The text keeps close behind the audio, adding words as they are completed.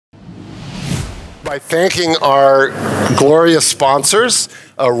by thanking our glorious sponsors,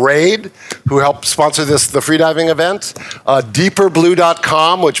 RAID, who helped sponsor the freediving event,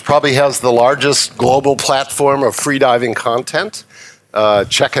 deeperblue.com, which probably has the largest global platform of freediving content.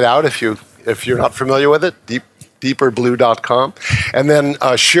 Check it out if you're not familiar with it, deeperblue.com. And then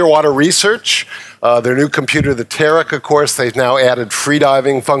Shearwater Research, their new computer, the Tarek, of course, they've now added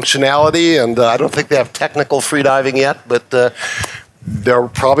freediving functionality, and I don't think they have technical freediving yet, but they're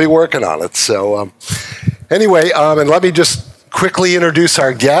probably working on it. So anyway, and let me just quickly introduce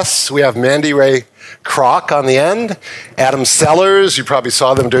our guests. We have Mandy Rae Cruikshank on the end, Adam Sellars, you probably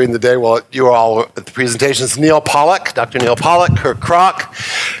saw them during the day while you were all at the presentations, Neil Pollack, Dr. Neil Pollack, Kirk Krack,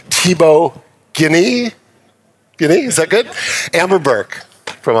 Thibault Guignes, is that good? Amber Bourke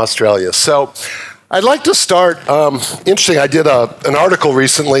from Australia. So I'd like to start, interesting, I did an article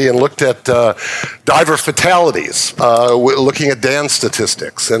recently and looked at diver fatalities, looking at DAN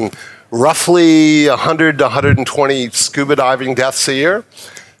statistics, and roughly 100 to 120 scuba diving deaths a year.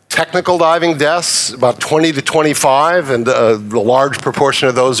 Technical diving deaths, about 20 to 25, and a large proportion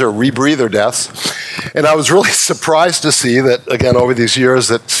of those are rebreather deaths. And I was really surprised to see that, again, over these years,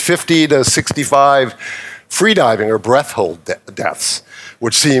 that 50 to 65 freediving or breath hold deaths,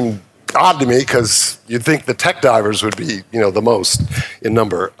 which seemed odd to me because you'd think the tech divers would be, the most in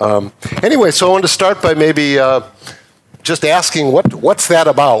number. Anyway, so I wanted to start by maybe just asking what's that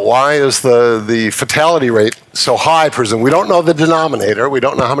about? Why is the fatality rate so high? We don't know the denominator. We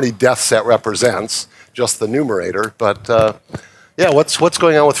don't know how many deaths that represents, just the numerator. But yeah, what's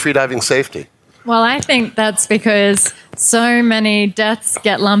going on with freediving safety? Well, I think that's because so many deaths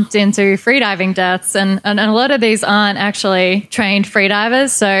get lumped into freediving deaths, and a lot of these aren't actually trained freedivers.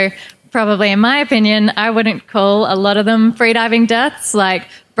 So probably, in my opinion, I wouldn't call a lot of them freediving deaths, like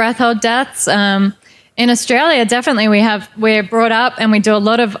breath hold deaths. In Australia, definitely we're brought up and we do a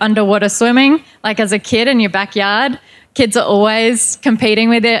lot of underwater swimming. Like as a kid in your backyard, kids are always competing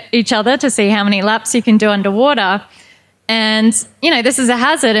with each other to see how many laps you can do underwater. And, this is a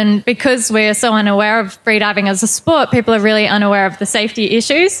hazard. And because we're so unaware of freediving as a sport, people are really unaware of the safety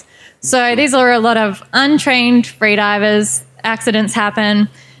issues. So these are a lot of untrained freedivers. Accidents happen.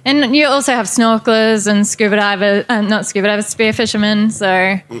 And you also have snorkelers and scuba divers, not scuba divers, spear fishermen.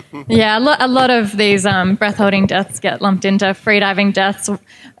 So, yeah, a lot of these breath-holding deaths get lumped into freediving deaths.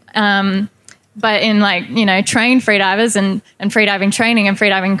 But in, trained freedivers and freediving training and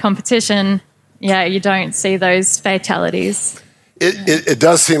freediving competition, yeah, you don't see those fatalities. It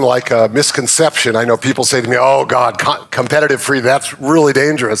does seem like a misconception. I know people say to me, oh, God, competitive free, that's really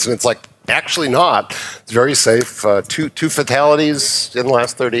dangerous. And it's like, actually not. It's very safe. Two fatalities in the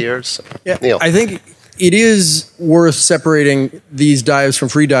last 30 years. Yeah, Neil. I think it is worth separating these dives from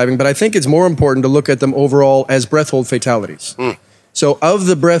free diving, but I think it's more important to look at them overall as breath hold fatalities. So of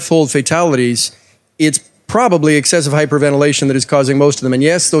the breath hold fatalities, it's probably excessive hyperventilation that is causing most of them. And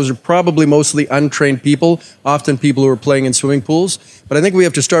yes, those are probably mostly untrained people, often people who are playing in swimming pools. But I think we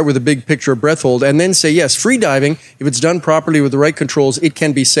have to start with a big picture of breath hold and then say, yes, free diving, if it's done properly with the right controls, it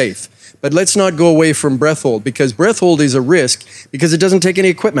can be safe. But let's not go away from breath hold, because breath hold is a risk because it doesn't take any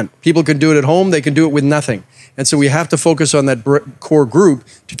equipment. People can do it at home. They can do it with nothing. And so we have to focus on that core group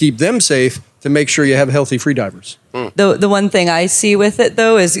to keep them safe, to make sure you have healthy freedivers. The one thing I see with it,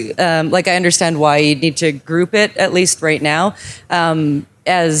 though, is I understand why you need to group it, at least right now.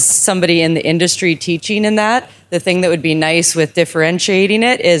 As somebody in the industry teaching in that, the thing that would be nice with differentiating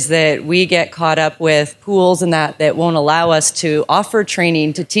it is that we get caught up with pools and that won't allow us to offer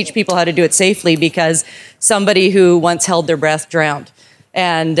training to teach people how to do it safely because somebody who once held their breath drowned.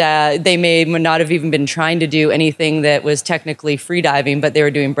 And they may not have even been trying to do anything that was technically freediving, but they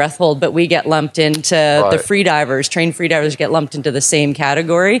were doing breath hold. But we get lumped into the freedivers. Trained freedivers get lumped into the same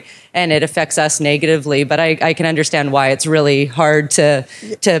category, and it affects us negatively. But I can understand why it's really hard to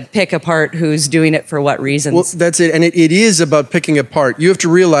pick apart who's doing it for what reasons. Well, that's it. And it is about picking apart. You have to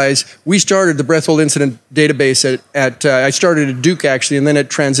realize we started the breath hold incident database I started at Duke, actually, and then it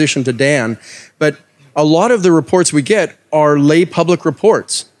transitioned to Dan. But a lot of the reports we get are lay public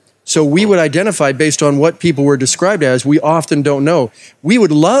reports. So we would identify based on what people were described as. We often don't know. We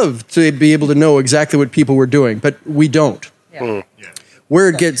would love to be able to know exactly what people were doing, but we don't. Yeah. Where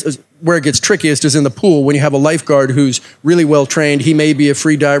it gets trickiest is in the pool when you have a lifeguard who's really well trained. He may be a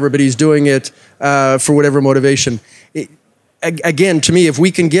free diver, but he's doing it for whatever motivation. Again, to me, if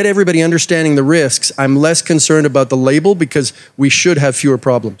we can get everybody understanding the risks, I'm less concerned about the label because we should have fewer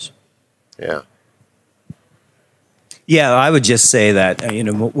problems. Yeah. Yeah, I would just say that,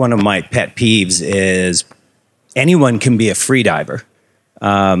 one of my pet peeves is anyone can be a free diver.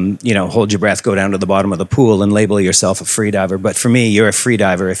 hold your breath, go down to the bottom of the pool and label yourself a freediver. But for me, you're a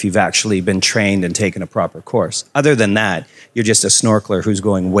freediver if you've actually been trained and taken a proper course. Other than that, you're just a snorkeler who's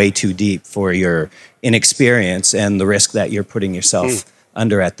going way too deep for your inexperience and the risk that you're putting yourself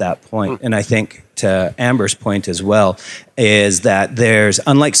under at that point. And I think to Amber's point as well is that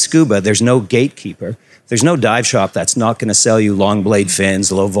unlike scuba, there's no gatekeeper. There's no dive shop that's not going to sell you long blade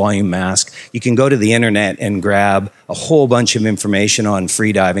fins, low volume mask. You can go to the internet and grab a whole bunch of information on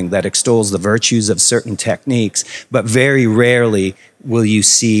freediving that extols the virtues of certain techniques, but very rarely will you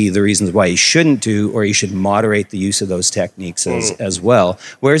see the reasons why you shouldn't do or you should moderate the use of those techniques as well.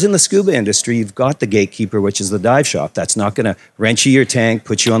 Whereas in the scuba industry, you've got the gatekeeper, which is the dive shop. That's not going to rent you your tank,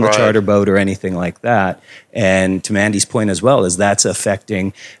 put you on the charter boat or anything like that. And to Mandy's point as well, is that's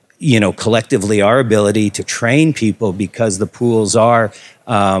affecting collectively our ability to train people because the pools are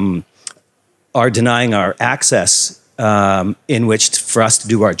denying our access in which for us to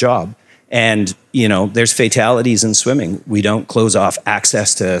do our job. And, there's fatalities in swimming. We don't close off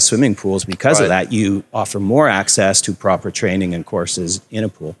access to swimming pools because of that. You offer more access to proper training and courses in a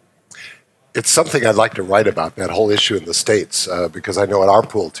pool. It's something I'd like to write about, that whole issue in the States, because I know at our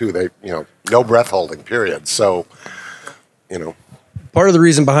pool, too, they, no breath holding, period. So, Part of the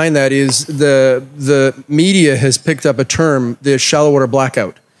reason behind that is the media has picked up a term, the shallow water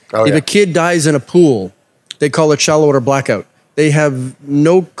blackout. If a kid dies in a pool, they call it shallow water blackout. They have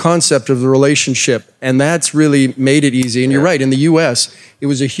no concept of the relationship, and that's really made it easy. And you're right, in the U.S., it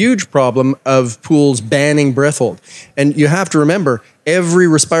was a huge problem of pools banning breath hold. And you have to remember, every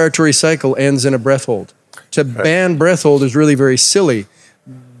respiratory cycle ends in a breath hold. To ban breath hold is really very silly,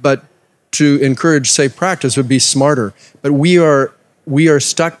 but to encourage safe practice would be smarter. But we are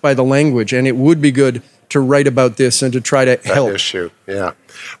stuck by the language, and it would be good to write about this and to try to help. That issue, yeah.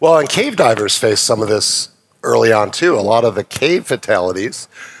 Well, and cave divers faced some of this early on, too. A lot of the cave fatalities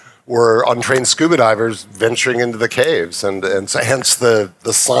were untrained scuba divers venturing into the caves, and so hence the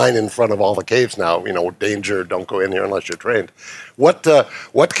sign in front of all the caves now, danger, don't go in here unless you're trained. What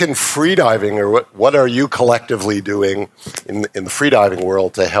can freediving, or what are you collectively doing in the freediving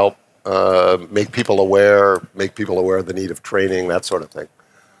world to help make people aware of the need of training, that sort of thing?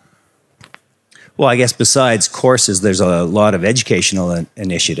 Well, I guess besides courses, there's a lot of educational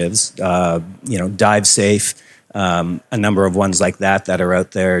initiatives. Dive Safe, a number of ones like that are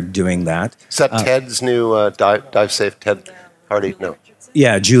out there doing that. Is that Ted's new Dive Safe? Ted Hardy? No.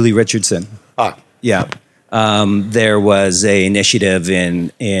 Yeah, Julie Richardson. Yeah. There was an initiative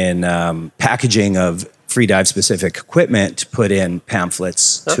in packaging of free dive specific equipment to put in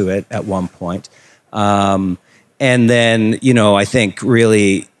pamphlets to it at one point. And then, I think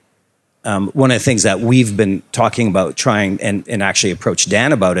really one of the things that we've been talking about trying and actually approached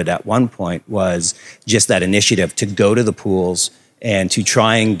Dan about it at one point was just that initiative to go to the pools and to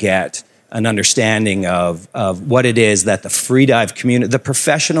try and get an understanding of what it is that the free dive community, the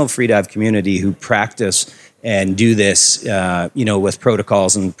professional free dive community who practice and do this, with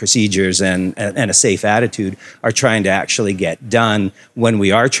protocols and procedures and a safe attitude, are trying to actually get done when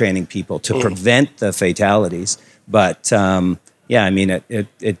we are training people to prevent the fatalities. But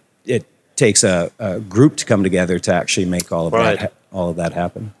it takes a group to come together to actually make all of that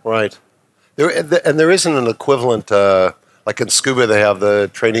happen. Right. There isn't an equivalent. Like in scuba, they have the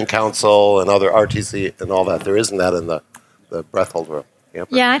training council and other RTC and all that. There isn't that in the breath hold world.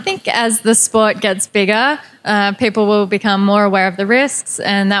 Yeah, I think as the sport gets bigger, people will become more aware of the risks,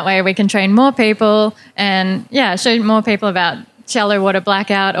 and that way we can train more people and, show more people about shallow water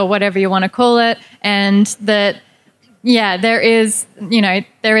blackout or whatever you want to call it, and that, there is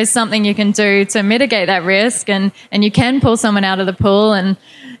something you can do to mitigate that risk, and you can pull someone out of the pool, and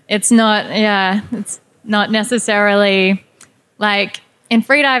it's not necessarily like... In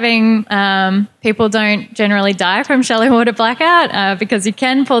freediving, people don't generally die from shallow water blackout because you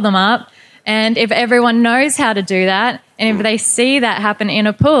can pull them up. And if everyone knows how to do that, and if they see that happen in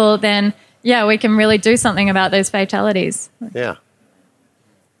a pool, then, we can really do something about those fatalities. Yeah.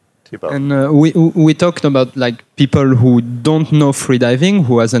 Thibault. And we talked about people who don't know freediving,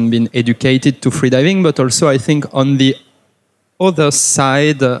 who hasn't been educated to freediving, but also I think on the other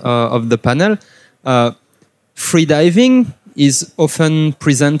side of the panel, freediving is often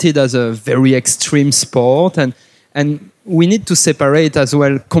presented as a very extreme sport, and we need to separate as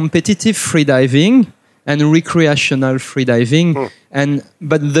well competitive freediving and recreational freediving.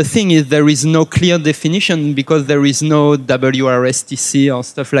 But the thing is, there is no clear definition because there is no WRSTC or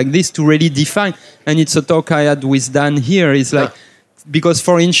stuff like this to really define. And it's a talk I had with Dan here. Is because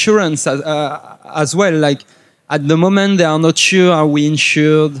for insurance as well, at the moment they are not sure: are we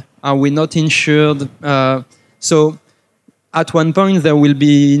insured? Are we not insured? So at one point there will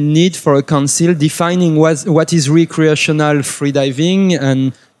be need for a council defining what is recreational freediving.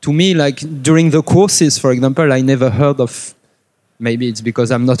 And to me, like during the courses, for example, I never heard of, maybe it's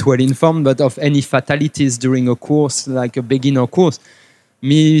because I'm not well informed, but of any fatalities during a course, like a beginner course.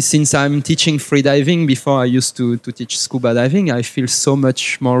 Me, since I'm teaching freediving, before I used to teach scuba diving, I feel so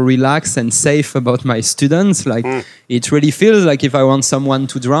much more relaxed and safe about my students. Like it really feels like if I want someone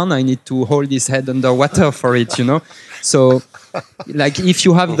to drown, I need to hold his head underwater for it, you know? So like if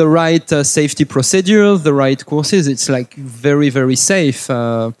you have the right safety procedures, the right courses, it's like very, very safe.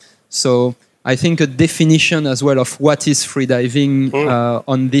 So I think a definition as well of what is freediving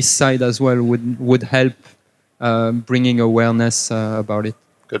on this side as well would help bringing awareness about it.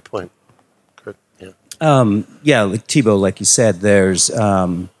 Good point. Good. Yeah. Yeah, like Thibault, like you said, there's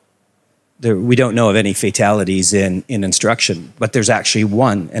we don't know of any fatalities in instruction, but there's actually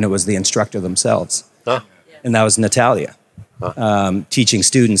one, and it was the instructor themselves, and that was Natalia, teaching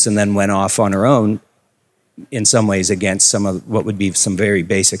students, and then went off on her own. In some ways, against some of what would be some very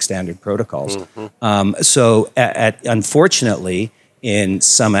basic standard protocols. So, unfortunately, in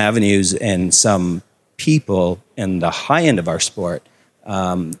some avenues and some people in the high end of our sport,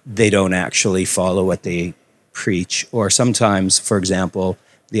 they don't actually follow what they preach. Or sometimes, for example,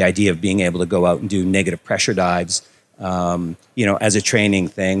 the idea of being able to go out and do negative pressure dives, you know, as a training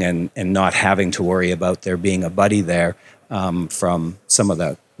thing, and not having to worry about there being a buddy there from some of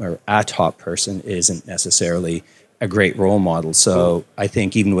the, or a top person isn't necessarily a great role model. So I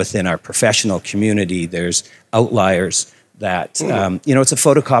think even within our professional community, there's outliers that, you know, it's a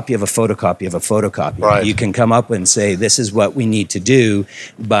photocopy of a photocopy of a photocopy. Right. You can come up and say, this is what we need to do,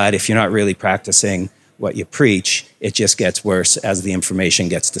 but if you're not really practicing what you preach, it just gets worse as the information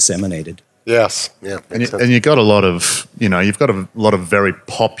gets disseminated. Yes. Yeah. And you've got a lot of, you know, you've got a lot of very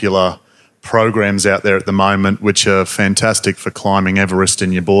popular programs out there at the moment, which are fantastic for climbing Everest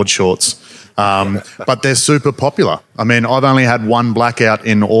in your board shorts. But they're super popular. I mean, I've only had one blackout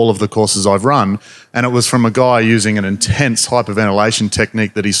in all of the courses I've run, and it was from a guy using an intense hyperventilation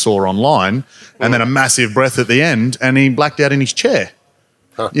technique that he saw online, and then a massive breath at the end, and he blacked out in his chair.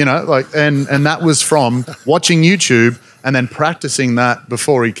 You know, like, and that was from watching YouTube and then practicing that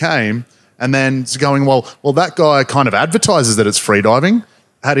before he came, and then going, well, that guy kind of advertises that it's freediving.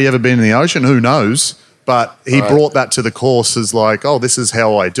 Had he ever been in the ocean? Who knows? But he brought that to the course as like, oh, this is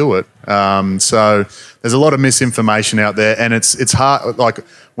how I do it. So there's a lot of misinformation out there, and it's hard. Like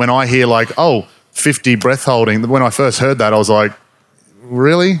when I hear like, 50 breath holding. When I first heard that, I was like,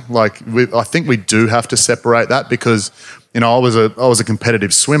 really? Like I think we do have to separate that, because you know I was a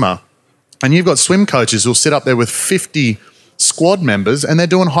competitive swimmer, and you've got swim coaches who'll sit up there with 50 squad members, and they're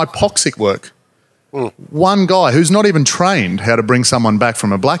doing hypoxic work. One guy who's not even trained how to bring someone back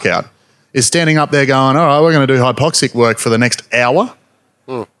from a blackout is standing up there going, all right, we're going to do hypoxic work for the next hour.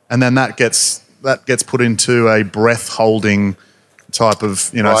 And then that gets put into a breath-holding type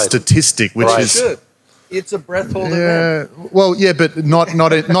of, you know, statistic, which is... It's a breath-holding event. Well, yeah, but not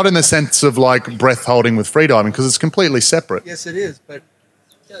in the sense of like breath-holding with freediving, because it's completely separate. Yes, it is, but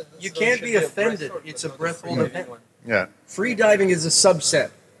you can't be offended. It's a breath-hold event. Yeah. Freediving is a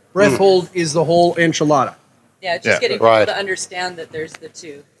subset. Breath hold is the whole enchilada. Yeah, it's just getting people to understand that there's the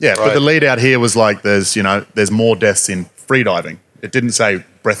two. Yeah, but the lead out here was like there's more deaths in freediving. It didn't say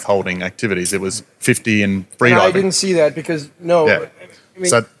breath holding activities. It was 50 in freediving. I didn't see that because I mean,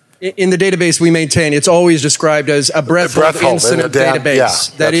 so in the database we maintain, it's always described as a breath hold incident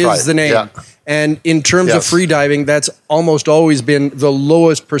database. That is the name. Yeah. And in terms of freediving, that's almost always been the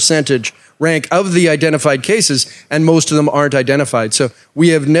lowest percentage rank of the identified cases, and most of them aren't identified. So we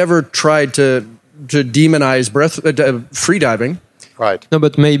have never tried to demonize freediving. Right. No,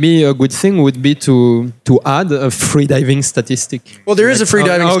 but maybe a good thing would be to add a freediving statistic. Well, there is a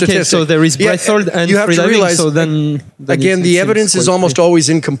freediving statistic. Okay, so there is breath hold and you have freediving. To realize, so then again, the evidence is almost always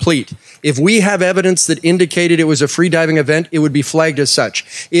incomplete. If we have evidence that indicated it was a freediving event, it would be flagged as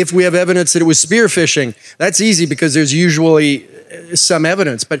such. If we have evidence that it was spearfishing, that's easy because there's usually some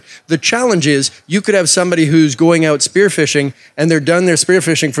evidence. But the challenge is you could have somebody who's going out spearfishing and they're done their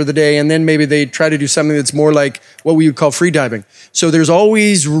spearfishing for the day, and then maybe they try to do something that's more like what we would call freediving. So there's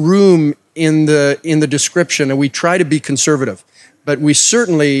always room in the description, and we try to be conservative. But we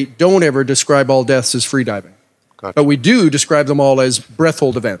certainly don't ever describe all deaths as freediving. Gotcha. But we do describe them all as breath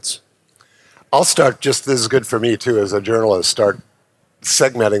hold events. I'll start, this is good for me too as a journalist, start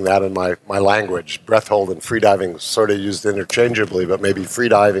segmenting that in my language. Breath hold and freediving sort of used interchangeably, but maybe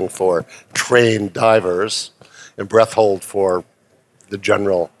freediving for trained divers and breath hold for the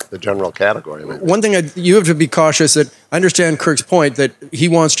general the general category. Maybe. One thing you have to be cautious that I understand Kirk's point that he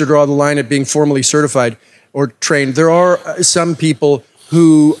wants to draw the line at being formally certified or trained. There are some people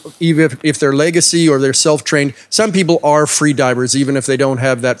who, even if they're legacy or they're self-trained, some people are free divers even if they don't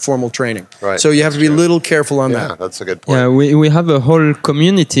have that formal training. Right. So you have to be a little careful on that. Yeah, that's a good point. Yeah, we have a whole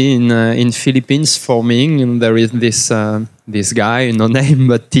community in Philippines forming, and there is this guy, no name,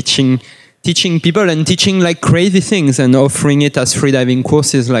 but teaching people and teaching like crazy things and offering it as freediving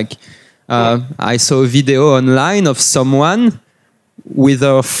courses. Like I saw a video online of someone with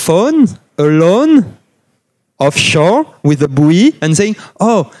a phone alone offshore with a buoy and saying,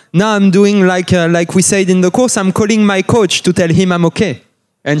 "Oh, now I'm doing like we said in the course. I'm calling my coach to tell him I'm okay."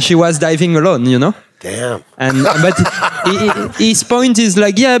 And she was diving alone, you know. Damn. And but his point is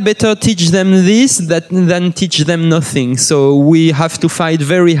like, yeah, better teach them this than teach them nothing. So we have to fight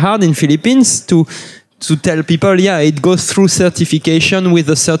very hard in Philippines to tell people, yeah, it goes through certification with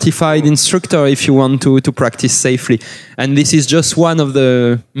a certified instructor if you want to practice safely. And this is just one of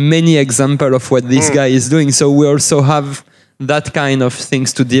the many examples of what this guy is doing. So we also have that kind of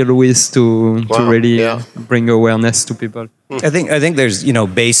things to deal with to really bring awareness to people. I think there's,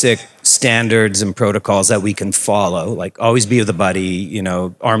 basic standards and protocols that we can follow, like always be with a buddy,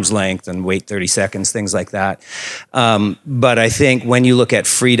 arm's length and wait 30 seconds, things like that. But I think when you look at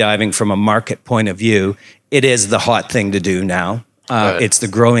freediving from a market point of view, it is the hot thing to do now. Right. It's the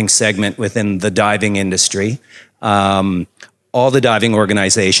growing segment within the diving industry. All the diving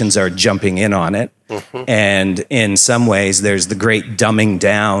organizations are jumping in on it. Mm-hmm. And in some ways, there's the great dumbing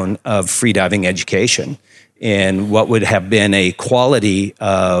down of freediving education. And what would have been a quality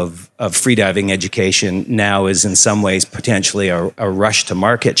of freediving education now is in some ways potentially a rush to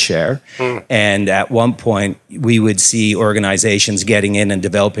market share. Mm. And at one point, we would see organizations getting in and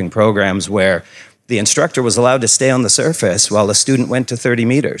developing programs where the instructor was allowed to stay on the surface while the student went to 30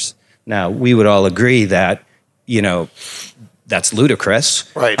 meters. Now, we would all agree that, that's ludicrous.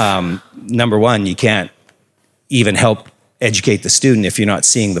 Right. Number one, you can't even help educate the student if you're not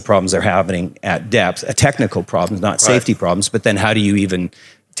seeing the problems they're having at depth, technical problems, not safety problems, but then how do you even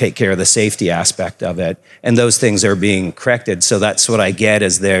take care of the safety aspect of it? And those things are being corrected. So that's what I get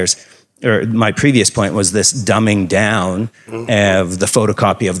is my previous point was this dumbing down of the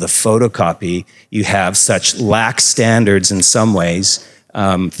photocopy. You have such lax standards in some ways,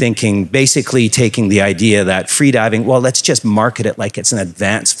 basically taking the idea that freediving, well, let's just market it like it's an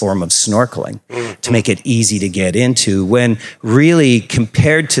advanced form of snorkeling to make it easy to get into, when really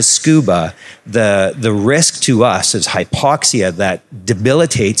compared to scuba, the risk to us is hypoxia that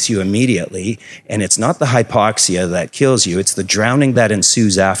debilitates you immediately, and it's not the hypoxia that kills you, it's the drowning that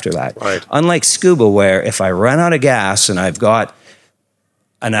ensues after that. Right. Unlike scuba, where if I run out of gas and I've got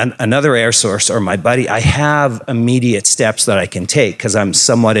another air source or my buddy, I have immediate steps that I can take because I'm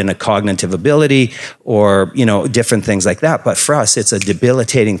somewhat in a cognitive ability or, different things like that. But for us, it's a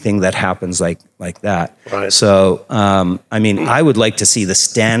debilitating thing that happens like that. Right. So, I would like to see the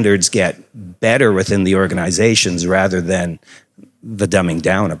standards get better within the organizations rather than the dumbing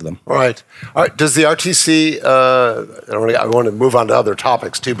down of them. Right. All right. Does the RTC, I want to move on to other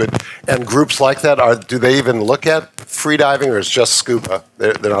topics too, and groups like that, do they even look at freediving or is just scuba?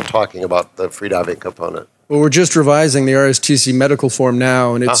 They're not talking about the freediving component. Well, we're just revising the RSTC medical form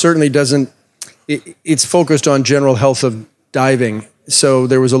now, and it certainly doesn't, it's focused on general health of diving. So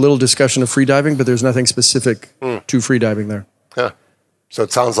there was a little discussion of freediving, but there's nothing specific to freediving there. Huh. So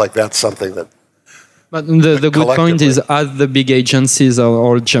it sounds like that's something that. But the good point is, as the big agencies are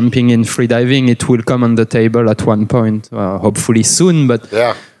all jumping in freediving, it will come on the table at one point, hopefully soon. But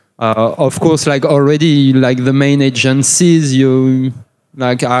of course, already, the main agencies,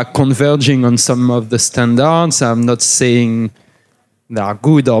 are converging on some of the standards. I'm not saying they are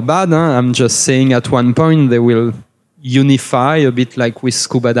good or bad. Huh? I'm just saying at one point they will unify a bit like with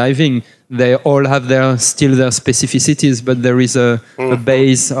scuba diving. They all have still their specificities, but there is a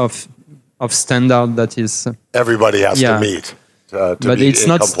base of standard that is everybody has to meet. But it's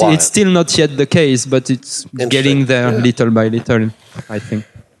not. Compliant. It's still not yet the case, but it's getting there little by little, I think.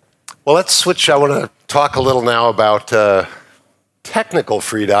 Well, let's switch. I want to talk a little now about technical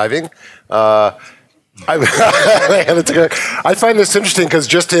freediving. I find this interesting because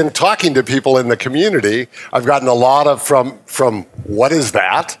just in talking to people in the community, I've gotten a lot of from what is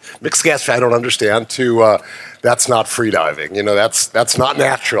that? Mixed gas, I don't understand, to that's not freediving. That's not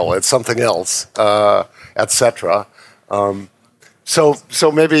natural. It's something else, etc.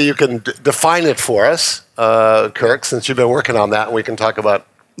 So maybe you can define it for us, Kirk, since you've been working on that, and we can talk about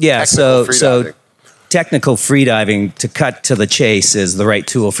technical freediving. technical freediving, to cut to the chase, is the right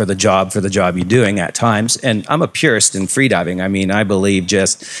tool for the job you're doing at times. And I'm a purist in freediving. I mean, I believe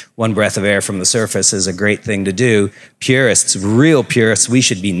just one breath of air from the surface is a great thing to do. Purists, real purists, we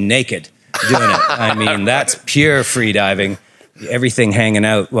should be naked doing it. I mean, that's pure freediving. Everything hanging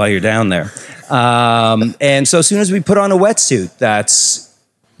out while you're down there. And so as soon as we put on a wetsuit, that's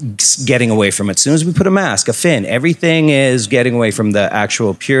getting away from it. As soon as we put a mask, a fin, everything is getting away from the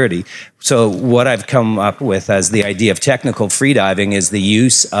actual purity. So what I've come up with as the idea of technical freediving is the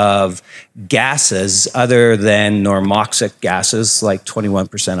use of gases other than normoxic gases, like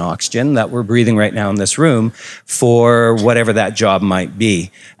 21% oxygen that we're breathing right now in this room, for whatever that job might be.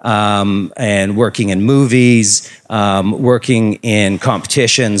 And working in movies, working in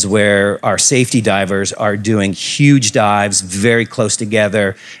competitions where our safety divers are doing huge dives very close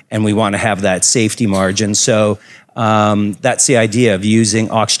together, and we want to have that safety margin. So that's the idea of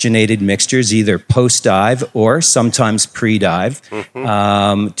using oxygenated mixtures, either post-dive or sometimes pre-dive,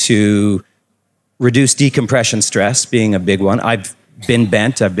 to reduce decompression stress, being a big one. I've been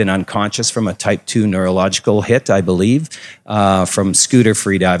bent, I've been unconscious from a type 2 neurological hit, I believe, from scooter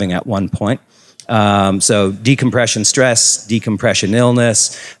freediving at one point. So decompression stress, decompression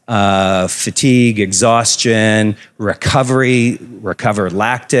illness, fatigue, exhaustion, recover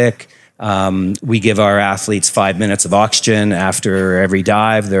lactic. We give our athletes 5 minutes of oxygen after every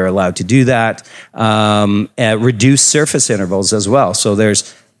dive. They're allowed to do that. Reduce surface intervals as well. So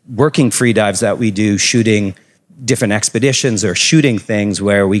there's working free dives that we do, shooting different expeditions or shooting things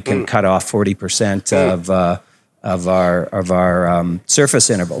where we can cut off 40% of our surface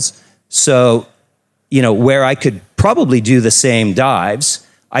intervals. So, you know, where I could probably do the same dives,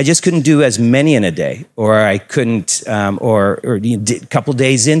 I just couldn't do as many in a day, or I couldn't, or a couple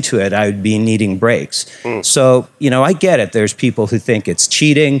days into it, I would be needing breaks. So, you know, I get it. There's people who think it's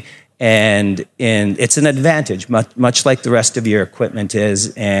cheating, and it's an advantage, much like the rest of your equipment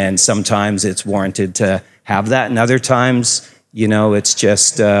is, and sometimes it's warranted to have that, and other times, you know, it's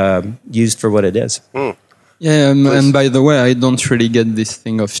just used for what it is. Yeah, and by the way, I don't really get this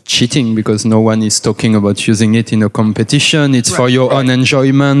thing of cheating, because no one is talking about using it in a competition. It's for your own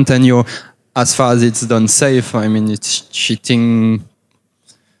enjoyment, and as far as it's done safe, I mean, it's cheating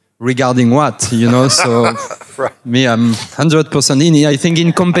regarding what, you know? So me, I'm 100% in. I think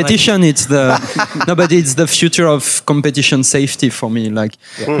in competition, it's the future of competition safety for me. Like,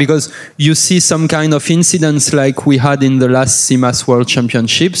 because you see some kind of incidents like we had in the last CMAS World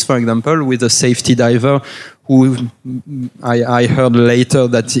Championships, for example, with a safety diver who I heard later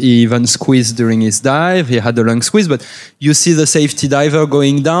that he even squeezed during his dive. He had a lung squeeze, but you see the safety diver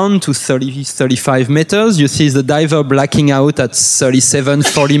going down to 30, 35 meters. You see the diver blacking out at 37,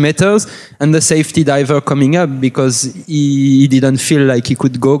 40 meters, and the safety diver coming up because he didn't feel like he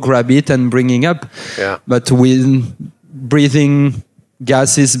could go grab it and bringing up. Yeah. But with breathing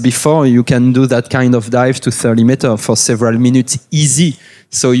gases before, you can do that kind of dive to 30 meters for several minutes easy.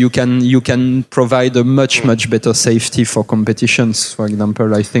 So you can provide a much better safety for competitions, for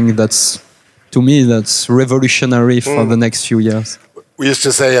example. I think to me that's revolutionary for the next few years. We used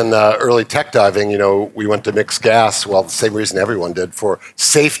to say in early tech diving, you know, we went to mixed gas. Well, the same reason everyone did, for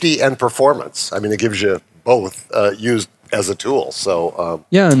safety and performance. I mean, it gives you both used as a tool. So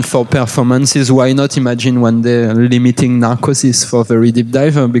yeah, and for performances, why not imagine one day limiting narcosis for very deep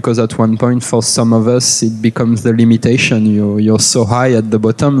diver? Because at one point, for some of us, it becomes the limitation. You're so high at the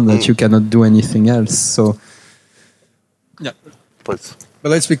bottom that you cannot do anything else. So yeah, please. But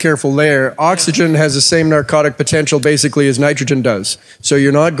let's be careful there. Oxygen has the same narcotic potential basically as nitrogen does. So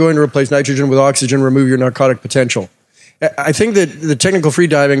you're not going to replace nitrogen with oxygen, remove your narcotic potential. I think that the technical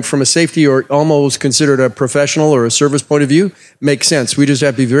freediving from a safety or almost considered a professional or a service point of view makes sense. We just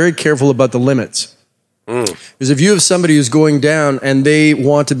have to be very careful about the limits. Because if you have somebody who's going down and they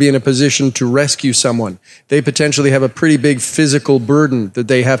want to be in a position to rescue someone, they potentially have a pretty big physical burden that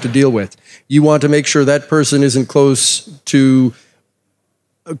they have to deal with. You want to make sure that person isn't too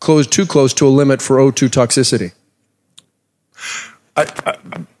close to a limit for O2 toxicity.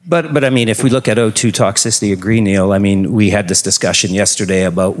 But I mean, if we look at O2 toxicity, agree, Neil. I mean, we had this discussion yesterday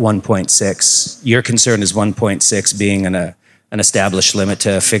about 1.6. Your concern is 1.6 being an established limit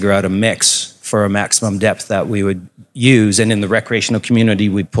to figure out a mix for a maximum depth that we would use. And in the recreational community,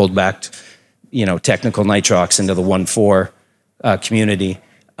 we pulled back, you know, technical nitrox into the 1.4 community.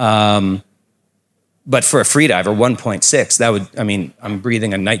 But for a freediver, 1.6, that would, I mean, I'm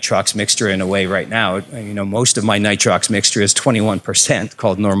breathing a nitrox mixture in a way right now. You know, most of my nitrox mixture is 21%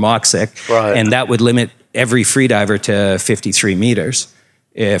 called normoxic. Right. And that would limit every freediver to 53 meters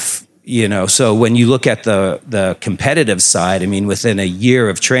if You know, so when you look at the competitive side, I mean, within a year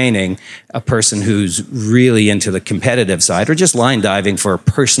of training, a person who's really into the competitive side or just line diving for a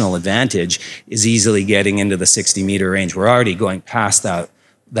personal advantage is easily getting into the 60-meter range. We're already going past that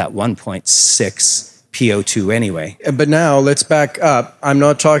 1.6 PO2 anyway. But now let's back up. I'm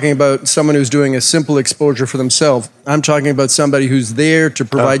not talking about someone who's doing a simple exposure for themselves. I'm talking about somebody who's there to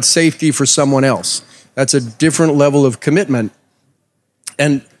provide safety for someone else. That's a different level of commitment.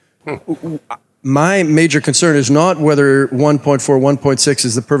 And my major concern is not whether 1.4, 1.6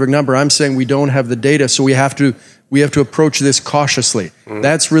 is the perfect number. I'm saying we don't have the data, so we have to approach this cautiously.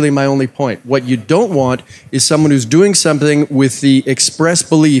 That's really my only point. What you don't want is someone who's doing something with the express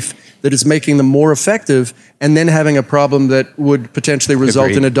belief that it's making them more effective and then having a problem that would potentially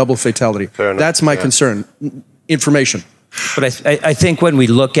result in a double fatality. That's my concern. Information. But I think when we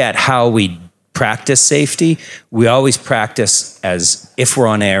look at how we practice safety, we always practice as if we're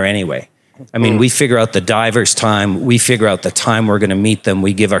on air anyway. I mean, we figure out the diver's time, we figure out the time we're going to meet them,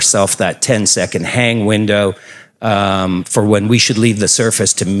 we give ourselves that 10-second hang window for when we should leave the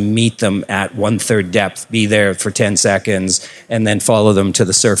surface to meet them at 1/3 depth, be there for 10 seconds, and then follow them to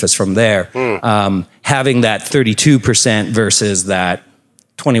the surface from there. Having that 32% versus that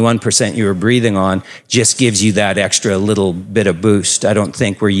 21% you were breathing on just gives you that extra little bit of boost. I don't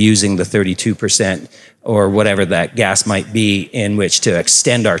think we're using the 32% or whatever that gas might be in which to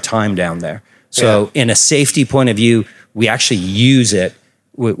extend our time down there. So in a safety point of view, we actually use it.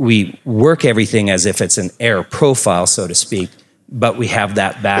 We work everything as if it's an air profile, so to speak, but we have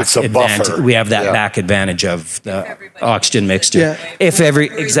that back advantage. We have that back advantage of the oxygen mixture.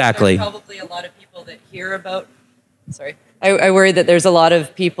 Exactly. Probably a lot of people that hear about, I worry that there's a lot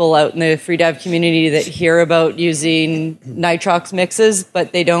of people out in the freedive community that hear about using nitrox mixes,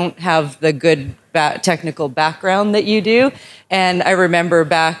 but they don't have the good technical background that you do. And I remember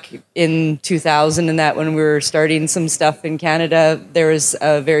back in 2000 and that when we were starting some stuff in Canada, there was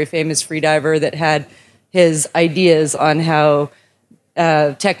a very famous freediver that had his ideas on how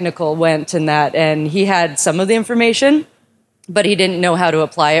technical went and that, and he had some of the information, but he didn't know how to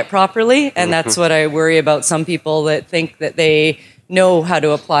apply it properly. And that's what I worry about, some people that think that they know how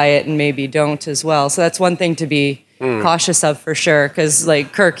to apply it and maybe don't as well. So that's one thing to be cautious of for sure, because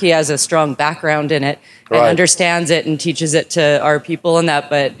like Kirk, he has a strong background in it and understands it and teaches it to our people and that,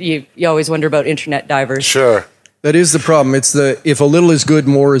 but you always wonder about internet divers. Sure. That is the problem. It's if a little is good,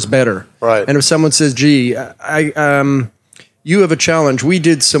 more is better. Right. And if someone says, gee, you have a challenge. We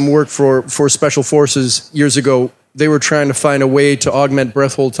did some work for Special Forces years ago. They were trying to find a way to augment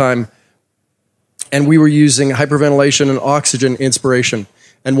breath hold time, and we were using hyperventilation and oxygen inspiration.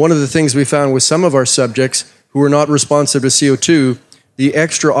 And one of the things we found with some of our subjects who were not responsive to CO2, the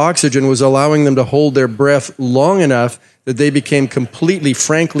extra oxygen was allowing them to hold their breath long enough that they became completely,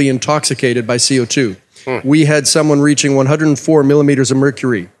 frankly intoxicated by CO2. We had someone reaching 104 millimeters of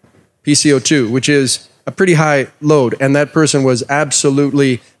mercury, PCO2, which is a pretty high load, and that person was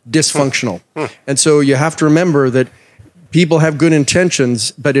absolutely dysfunctional. And so you have to remember that people have good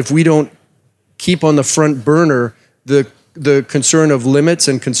intentions, but if we don't keep on the front burner the concern of limits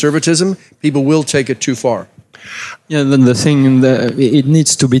and conservatism, people will take it too far. Yeah, then the thing that it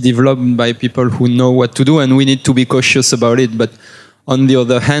needs to be developed by people who know what to do, and we need to be cautious about it. But on the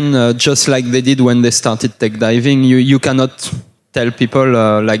other hand, just like they did when they started tech diving, you cannot tell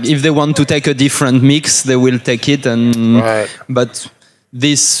people like if they want to take a different mix, they will take it. And but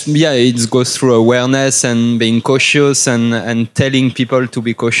this, it goes through awareness and being cautious and telling people to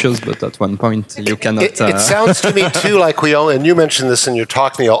be cautious. But at one point, you cannot. It sounds to me too like and you mentioned this in your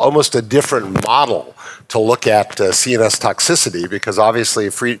talk, Neil, almost a different model to look at CNS toxicity, because obviously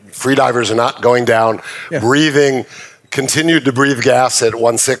freedivers are not going down, breathing, continued to breathe gas at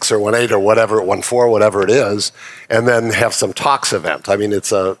 1.6 or 1.8 or whatever, 1.4, whatever it is, and then have some tox event. I mean,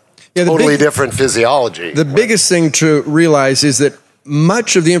 it's a totally different physiology. The biggest thing to realize is that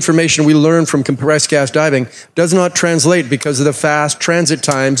much of the information we learn from compressed gas diving does not translate because of the fast transit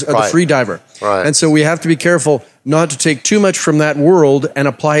times of the freediver. And so we have to be careful not to take too much from that world and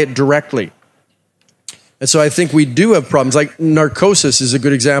apply it directly. And so I think we do have problems, like narcosis is a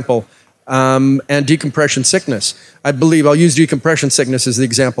good example, and decompression sickness. I believe, I'll use decompression sickness as the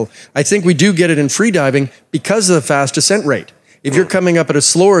example. I think we do get it in freediving because of the fast ascent rate. If you're coming up at a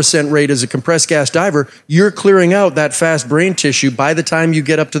slower ascent rate as a compressed gas diver, you're clearing out that fast brain tissue by the time you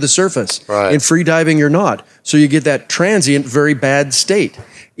get up to the surface. In freediving, you're not. So you get that transient, very bad state.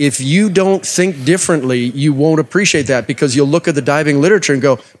 If you don't think differently, you won't appreciate that, because you'll look at the diving literature and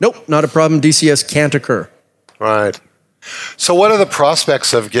go, nope, not a problem, DCS can't occur. So what are the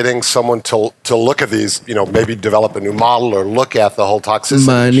prospects of getting someone to look at these, maybe develop a new model or look at the whole toxicity?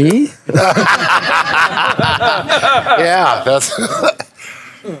 Money. Yeah, that's...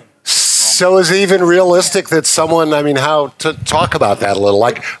 So is it even realistic that someone, how to talk about that a little,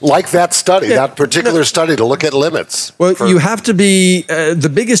 like that study, that particular study, to look at limits? Well, you have to be, the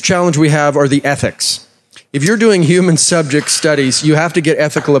biggest challenge we have are the ethics. If you're doing human subject studies, you have to get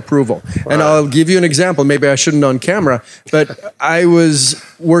ethical approval. Right. And I'll give you an example. Maybe I shouldn't on camera, but I was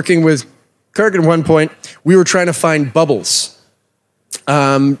working with Kirk at one point. We were trying to find bubbles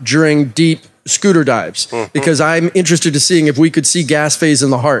during deep scooter dives, because I'm interested in seeing if we could see gas phase in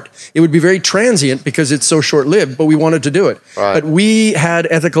the heart. It would be very transient because it's so short-lived, but we wanted to do it. Right. But we had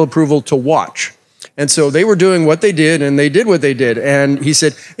ethical approval to watch. And so they were doing what they did, and they did what they did. And he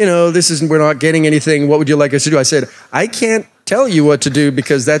said, we're not getting anything. What would you like us to do? I said, I can't tell you what to do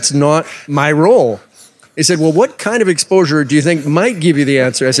because that's not my role. He said, well, what kind of exposure do you think might give you the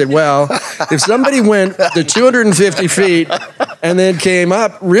answer? I said, well, if somebody went to 250 feet and then came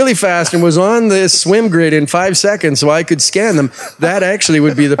up really fast and was on this swim grid in 5 seconds so I could scan them, that actually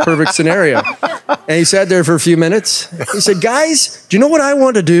would be the perfect scenario. And he sat there for a few minutes. He said, guys, do you know what I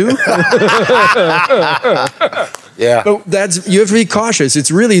want to do? Yeah. But you have to be cautious.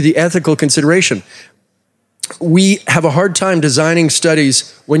 It's really the ethical consideration. We have a hard time designing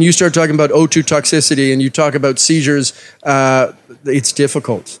studies when you start talking about O2 toxicity and you talk about seizures. It's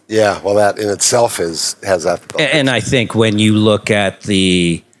difficult. Yeah, well, that in itself has ethical. And I think when you look at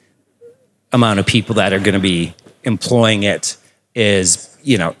the amount of people that are going to be employing it is,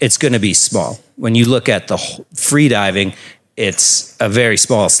 it's going to be small. When you look at the free diving, it's a very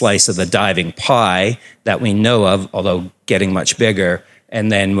small slice of the diving pie that we know of, although getting much bigger. And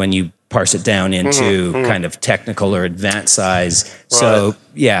then when you parse it down into kind of technical or advanced size. Right. So,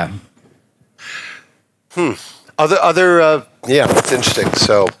 yeah. It's interesting.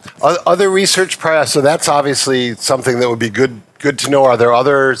 So, other research so that's obviously something that would be good to know. Are there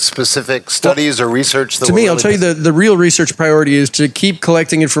other specific studies or research that... To me, I'll tell you the real research priority is to keep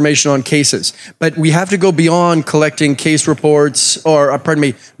collecting information on cases. But we have to go beyond collecting case reports or,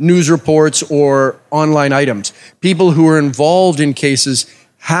 news reports or online items. People who are involved in cases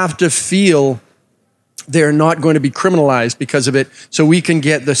have to feel they're not going to be criminalized because of it, so we can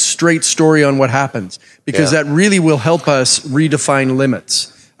get the straight story on what happens, because that really will help us redefine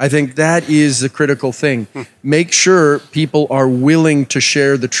limits. I think that is the critical thing. Make sure people are willing to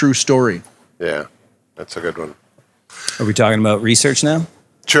share the true story. Yeah, that's a good one. Are we talking about research now?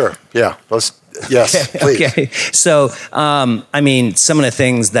 Sure, yeah. Yes, please. Okay. So, some of the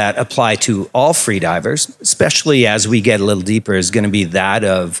things that apply to all freedivers, especially as we get a little deeper, is going to be that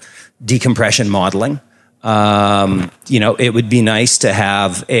of decompression modeling. It would be nice to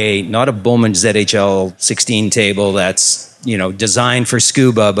have not a Bowman ZHL 16 table that's, designed for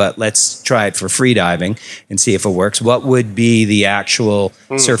scuba, but let's try it for freediving and see if it works. What would be the actual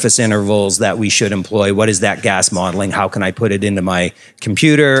surface intervals that we should employ? What is that gas modeling? How can I put it into my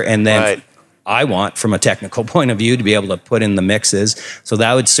computer? And then I want, from a technical point of view, to be able to put in the mixes. So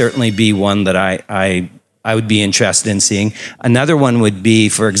that would certainly be one that I would be interested in seeing. Another one would be,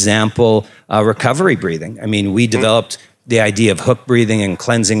 for example, recovery breathing. We developed the idea of hook breathing and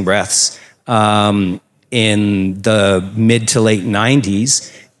cleansing breaths in the mid to late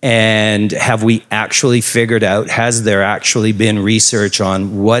 90s. And have we actually figured out, has there actually been research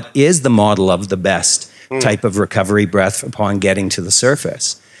on what is the model of the best type of recovery breath upon getting to the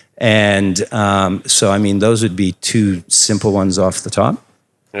surface? And those would be two simple ones off the top.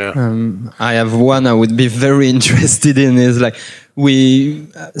 Yeah. I have one I would be very interested in is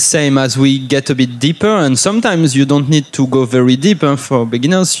same as we get a bit deeper, and sometimes you don't need to go very deep for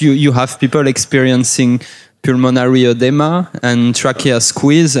beginners. You have people experiencing pulmonary edema and trachea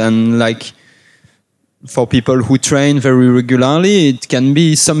squeeze, and for people who train very regularly, it can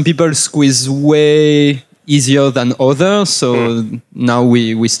be some people squeeze way easier than others. So now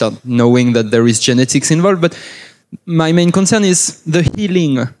we start knowing that there is genetics involved, but my main concern is the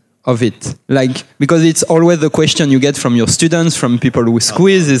healing of it. Because it's always the question you get from your students, from people who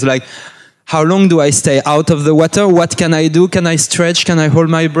squeeze, is how long do I stay out of the water? What can I do? Can I stretch? Can I hold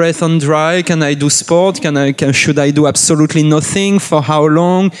my breath on dry? Can I do sport? Should I do absolutely nothing? For how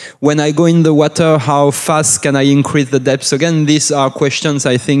long? When I go in the water, how fast can I increase the depth again? These are questions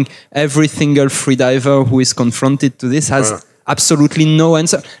I think every single freediver who is confronted to this has absolutely no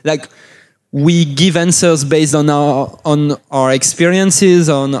answer. We give answers based on our experiences,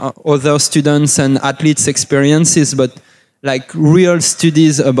 on other students and athletes' experiences, but real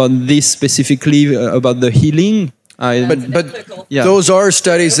studies about this specifically, about the healing, But Yeah. those are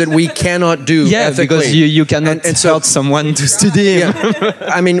studies that we cannot do Yeah, ethically. because you cannot tell someone to study him. Yeah.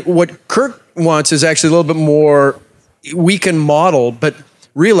 I mean, what Kirk wants is actually a little bit more, we can model, but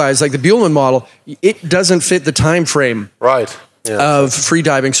realize, like the Buellman model, it doesn't fit the time frame Right. Yeah. of free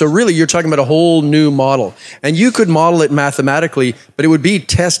diving. So really, you're talking about a whole new model. And you could model it mathematically, but it would be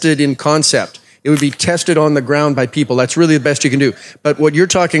tested in concept. It would be tested on the ground by people. That's really the best you can do. But what you're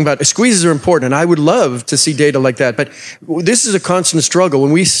talking about, squeezes are important, and I would love to see data like that. But this is a constant struggle.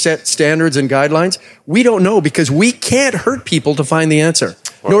 When we set standards and guidelines, we don't know because we can't hurt people to find the answer,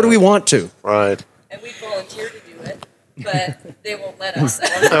 nor do we want to. Right. And we volunteer to do it, but they won't let us.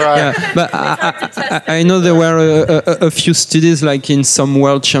 Yeah, but I know there were a few studies, like in some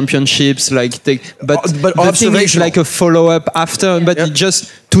world championships, like but the thing is like a follow-up after, but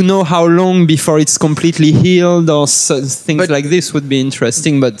just to know how long before it's completely healed or things like this would be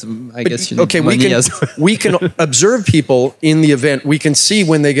interesting. But I guess you need money as well. We can observe people in the event. We can see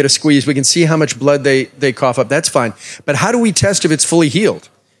when they get a squeeze. We can see how much blood they cough up. That's fine. But how do we test if it's fully healed?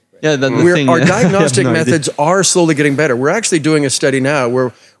 Yeah, that's the thing. Our diagnostic methods are slowly getting better. We're actually doing a study now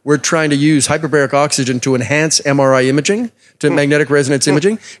where we're trying to use hyperbaric oxygen to enhance MRI imaging, to magnetic resonance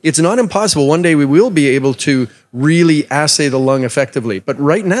imaging. It's not impossible. One day we will be able to really assay the lung effectively. But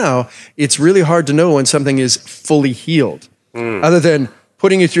right now, it's really hard to know when something is fully healed, other than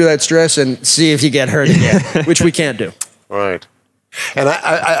putting you through that stress and see if you get hurt again, which we can't do. Right. And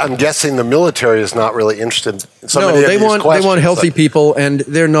I'm guessing the military is not really interested in some of No, these they want healthy like, people, and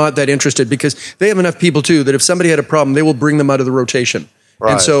they're not that interested because they have enough people too that if somebody had a problem, they will bring them out of the rotation.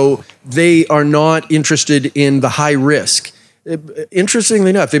 Right. And so they are not interested in the high risk. Interestingly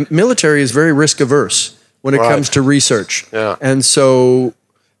enough, the military is very risk averse when it comes to research. Yeah. And so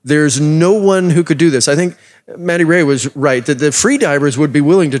there's no one who could do this. I think Mandy Rae was right that the free divers would be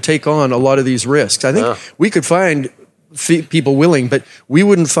willing to take on a lot of these risks. I think we could find people willing, but we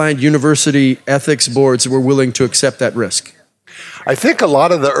wouldn't find university ethics boards that were willing to accept that risk. I think a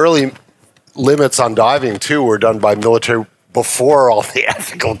lot of the early limits on diving, too, were done by military before all the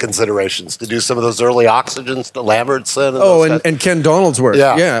ethical considerations to do some of those early oxygens, the Lambertson. And Ken Donald's work.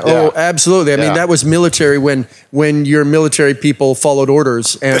 Yeah. Oh, absolutely. I mean, that was military when your military people followed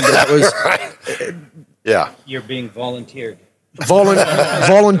orders, and that was Yeah. You're being volunteered.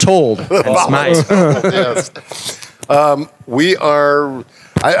 voluntold. That's nice. Yes.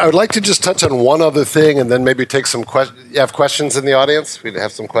 I would like to just touch on one other thing and then maybe take some questions. You have questions in the audience? We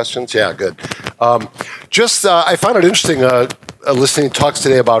have some questions? Yeah, good. I found it interesting listening to talks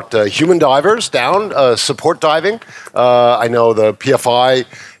today about human divers down, support diving. I know the PFI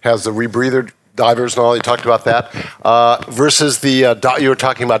has the rebreather divers and all. You talked about that. Versus the, you were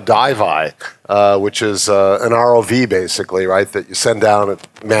talking about Dive-Eye, which is an ROV basically, right? That you send down, it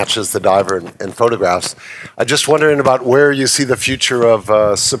matches the diver and photographs. I'm just wondering about where you see the future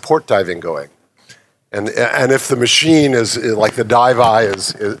of support diving going. And if the machine is like the Dive-Eye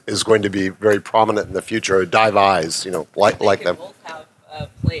is going to be very prominent in the future, or Dive-Eyes, like them. Both have a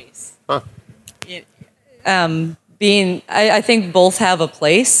place. Huh. I think both have a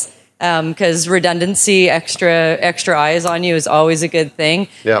place. Because redundancy, extra eyes on you is always a good thing.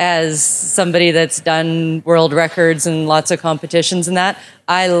 Yep. As somebody that's done world records and lots of competitions and that,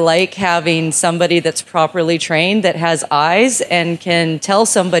 I like having somebody that's properly trained that has eyes and can tell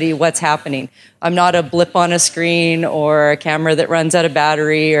somebody what's happening. I'm not a blip on a screen or a camera that runs out of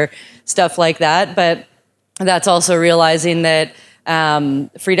battery or stuff like that. But that's also realizing that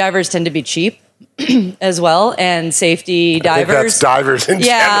freedivers tend to be cheap. As well, and safety divers. I think that's divers in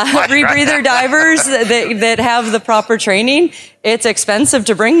general, rebreather divers that have the proper training. It's expensive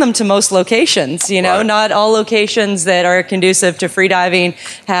to bring them to most locations. Not all locations that are conducive to freediving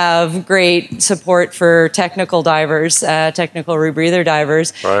have great support for technical divers, technical rebreather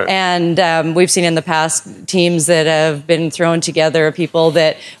divers. Right. And we've seen in the past teams that have been thrown together, people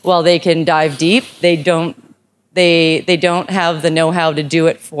that, while they can dive deep, they don't have the know-how to do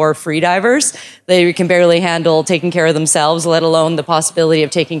it for freedivers. They can barely handle taking care of themselves, let alone the possibility of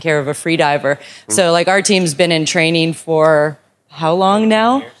taking care of a freediver. So like our team's been in training for how long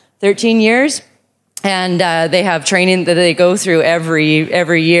now? 13 years. And they have training that they go through every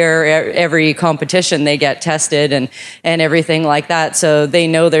year, every competition. They get tested and everything like that. So they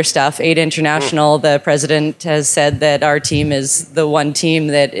know their stuff. AIDA International, the president has said that our team is the one team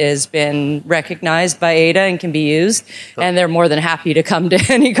that has been recognized by AIDA and can be used. And they're more than happy to come to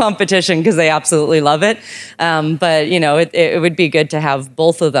any competition because they absolutely love it. But, it would be good to have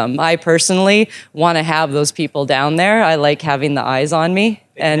both of them. I personally want to have those people down there. I like having the eyes on me,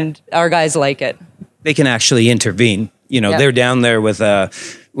 and our guys like it. They can actually intervene. They're down there with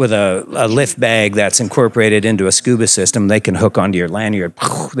with a lift bag that's incorporated into a scuba system, they can hook onto your lanyard.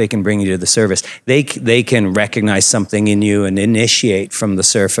 They can bring you to the surface. They can recognize something in you and initiate from the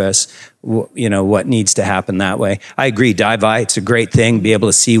surface, what needs to happen that way. I agree. Dive eye, it's a great thing. Be able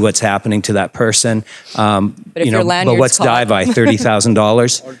to see what's happening to that person. But but what's dive eye?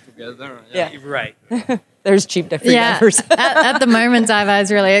 $30,000. Altogether, yeah. Right. There's cheap free divers. at the moment, dive eye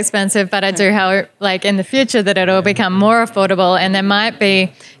is really expensive, but I do hope, like in the future, that it'll become more affordable, and there might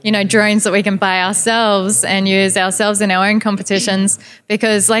be, drones that we can buy ourselves and use ourselves in our own competitions.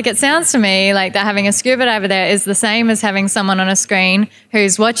 Because, like, it sounds to me like that having a scuba diver there is the same as having someone on a screen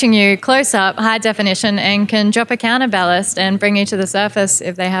who's watching you close up, high definition, and can drop a counterballast and bring you to the surface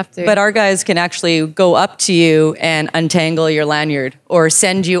if they have to. But our guys can actually go up to you and untangle your lanyard or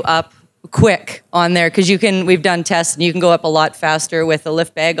send you up quick on there, because we've done tests and you can go up a lot faster with a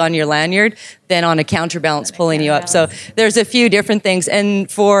lift bag on your lanyard than on a counterbalance pulling you up. So there's a few different things. And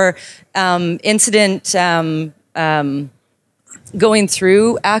for incident going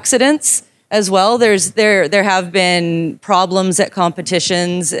through accidents as well, there have been problems at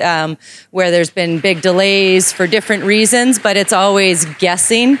competitions where there's been big delays for different reasons, but it's always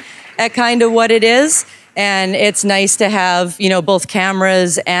guessing at kind of what it is. And it's nice to have, both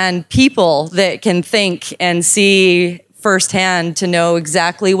cameras and people that can think and see firsthand to know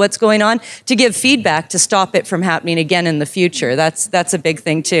exactly what's going on, to give feedback to stop it from happening again in the future. That's a big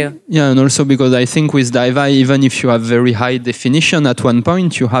thing too. Yeah, and also because I think with dive eye, even if you have very high definition, at one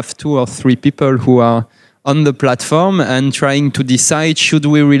point you have 2 or 3 people who are on the platform and trying to decide, should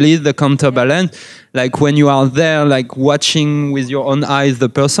we release the counterbalance? Like when you are there, like watching with your own eyes the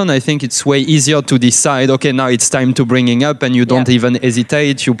person, I think it's way easier to decide, okay, now it's time to bringing up, and you don't even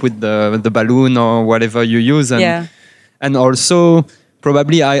hesitate. You put the balloon or whatever you use. And also,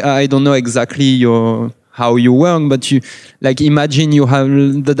 probably, I don't know exactly how you work, but imagine you have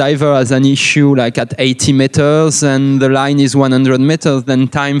the diver has an issue like at 80 meters and the line is 100 meters, then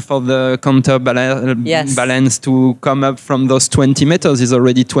time for the counterbalance to come up from those 20 meters is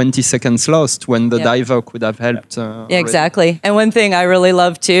already 20 seconds lost when the diver could have helped. Exactly. And one thing I really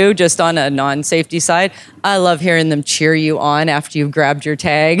love too, just on a non-safety side, I love hearing them cheer you on after you've grabbed your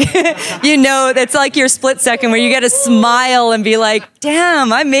tag. That's like your split second where you get a smile and be like,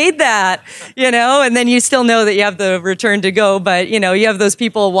 damn, I made that, and then you still know that you have the return to go, but you have those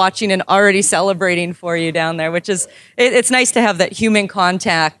people watching and already celebrating for you down there, which is, it's nice to have that human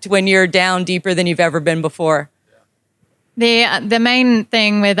contact when you're down deeper than you've ever been before. The main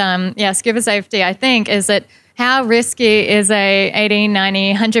thing with scuba safety, I think, is that how risky is a 80, 90,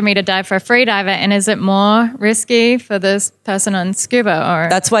 100 meter dive for a free diver, and is it more risky for this person on scuba? Or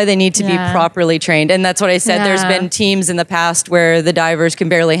that's why they need to be properly trained, and that's what I said. There's been teams in the past where the divers can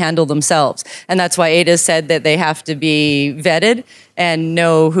barely handle themselves, and that's why Ada said that they have to be vetted and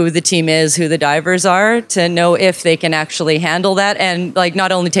know who the team is, who the divers are, to know if they can actually handle that and like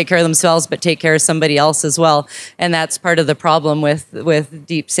not only take care of themselves but take care of somebody else as well. And that's part of the problem with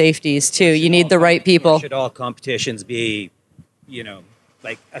deep safeties too. You need the right people. Should all competitions be,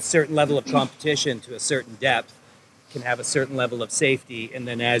 like a certain level of competition to a certain depth can have a certain level of safety, and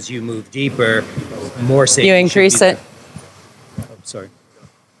then as you move deeper, more safety. You increase it. Oh, sorry.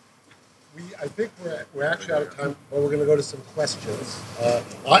 I think we're actually out of time, but we're going to go to some questions.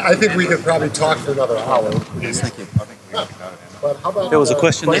 I think we could probably talk for another hour. Yes, thank you. But how about there was a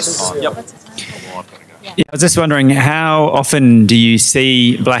question. Yes. Yep. Yeah, I was just wondering, how often do you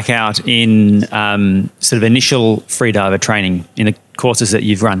see blackout in sort of initial freediver training in the courses that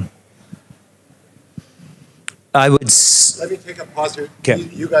you've run? I would. Let me take a pause here. Okay.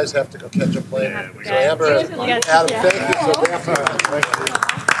 You guys have to go catch a plane. So Amber, Adam, thank you so much.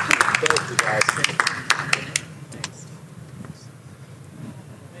 Thank you, guys.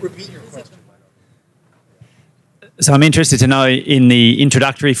 Repeat your question. So I'm interested to know, in the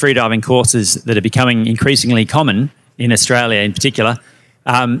introductory freediving courses that are becoming increasingly common in Australia in particular,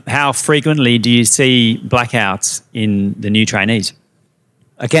 how frequently do you see blackouts in the new trainees?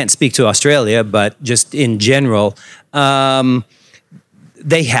 I can't speak to Australia, but just in general,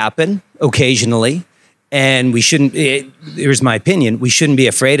 they happen occasionally. And we shouldn't, here's my opinion, we shouldn't be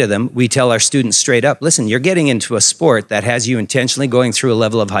afraid of them. We tell our students straight up, listen, you're getting into a sport that has you intentionally going through a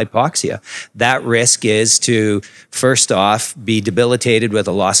level of hypoxia. That risk is to, first off, be debilitated with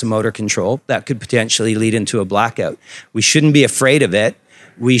a loss of motor control. That could potentially lead into a blackout. We shouldn't be afraid of it.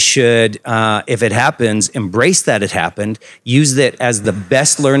 We should, if it happens, embrace that it happened, use it as the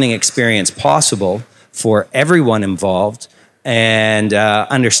best learning experience possible for everyone involved, and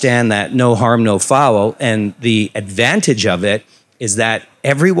understand that no harm, no foul. And the advantage of it is that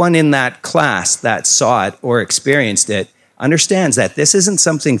everyone in that class that saw it or experienced it understands that this isn't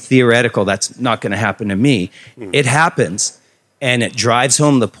something theoretical that's not going to happen to me. It happens, and it drives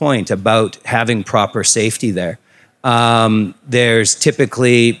home the point about having proper safety there. There's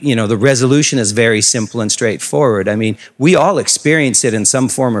typically, the resolution is very simple and straightforward. I mean, we all experience it in some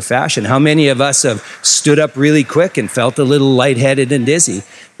form or fashion. How many of us have stood up really quick and felt a little lightheaded and dizzy?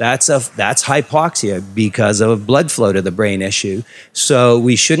 That's hypoxia because of blood flow to the brain issue. So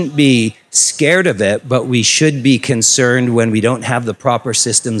we shouldn't be scared of it, but we should be concerned when we don't have the proper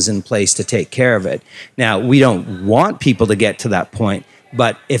systems in place to take care of it. Now, we don't want people to get to that point,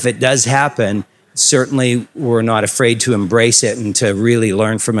 but if it does happen, certainly we're not afraid to embrace it and to really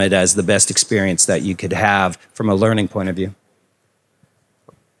learn from it as the best experience that you could have from a learning point of view.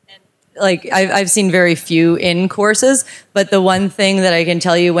 Like I've seen very few in courses, but the one thing that I can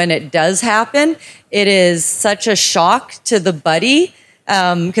tell you when it does happen, it is such a shock to the buddy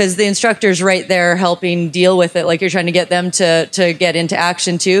because the instructor's right there helping deal with it. Like you're trying to get them to get into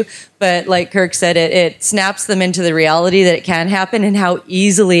action too. But like Kirk said, it snaps them into the reality that it can happen and how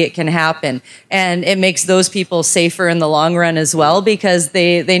easily it can happen. And it makes those people safer in the long run as well because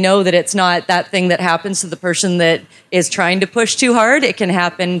they know that it's not that thing that happens to the person that is trying to push too hard. It can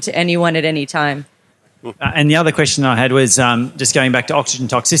happen to anyone at any time. And the other question I had was just going back to oxygen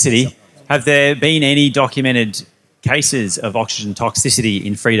toxicity. Have there been any documented cases of oxygen toxicity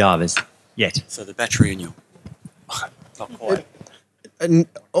in freedivers yet? So the battery in you. Not quite. And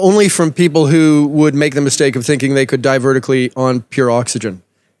only from people who would make the mistake of thinking they could dive vertically on pure oxygen.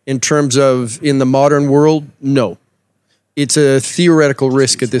 In terms of in the modern world, no. It's a theoretical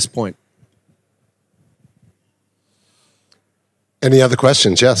risk at this point. Any other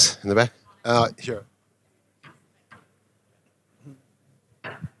questions? Yes, in the back. Here.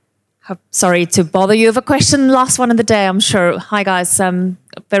 Sorry to bother you with a question. Last one of the day, I'm sure. Hi, guys.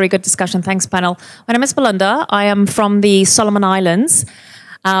 Very good discussion. Thanks, panel. My name is Belinda. I am from the Solomon Islands.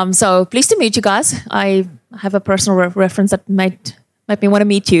 So pleased to meet you guys. I have a personal reference that might me want to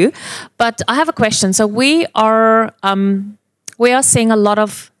meet you. But I have a question. So we are seeing a lot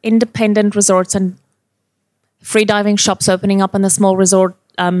of independent resorts and freediving shops opening up in the small resort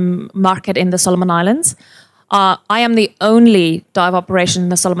market in the Solomon Islands. I am the only dive operation in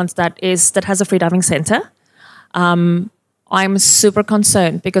the Solomons that has a freediving center. I'm super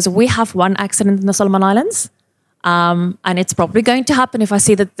concerned because we have one accident in the Solomon Islands, and it's probably going to happen if I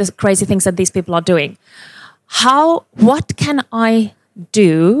see the crazy things that these people are doing. What can I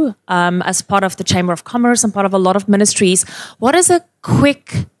do as part of the Chamber of Commerce and part of a lot of ministries? What is a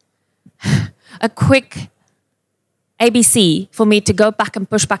quick ABC for me to go back and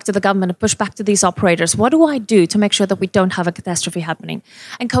push back to the government and push back to these operators? What do I do to make sure that we don't have a catastrophe happening?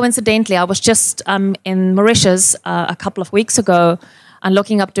 And coincidentally, I was just in Mauritius a couple of weeks ago and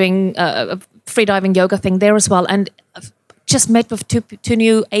looking up doing a freediving yoga thing there as well. And I've just met with two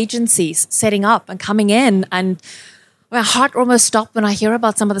new agencies setting up and coming in, and my heart almost stopped when I hear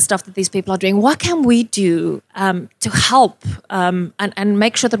about some of the stuff that these people are doing. What can we do to help and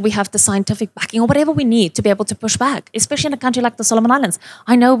make sure that we have the scientific backing or whatever we need to be able to push back, especially in a country like the Solomon Islands?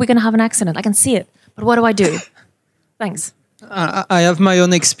 I know we're going to have an accident. I can see it. But what do I do? Thanks. I have my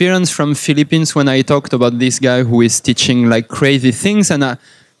own experience from Philippines when I talked about this guy who is teaching like crazy things. And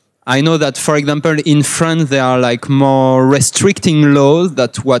I know that, for example, in France, there are like more restricting laws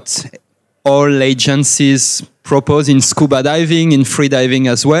that what all agencies propose in scuba diving, in free diving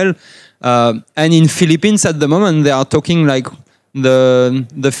as well. And in Philippines at the moment, they are talking like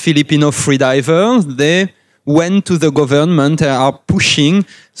the Filipino freedivers, they went to the government and are pushing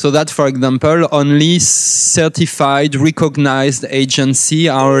so that, for example, only certified, recognized agencies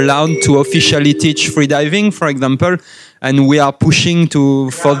are allowed to officially teach freediving, for example. And we are pushing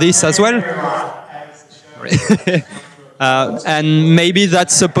for this as well. And maybe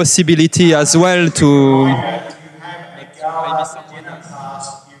that's a possibility as well to... Maybe someone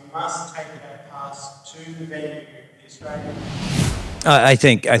else. You must take that pass to the venue, the Australian. I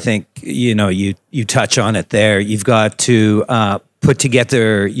think you touch on it there. You've got to put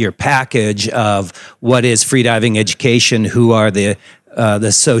together your package of what is freediving education, who are the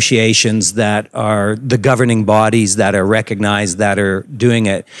associations that are the governing bodies that are recognized that are doing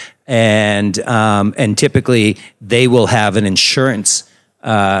it, and typically they will have an insurance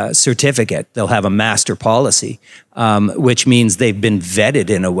certificate. They'll have a master policy, which means they've been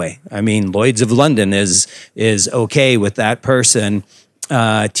vetted in a way. I mean, Lloyd's of London is okay with that person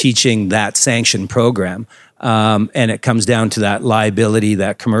teaching that sanctioned program. And it comes down to that liability,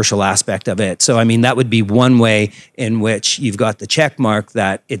 that commercial aspect of it. So, I mean, that would be one way in which you've got the check mark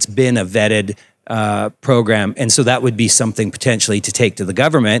that it's been a vetted program. And so that would be something potentially to take to the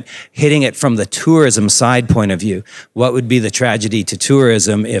government, hitting it from the tourism side point of view. What would be the tragedy to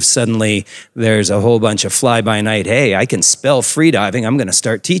tourism if suddenly there's a whole bunch of fly-by-night, hey, I can spell freediving, I'm going to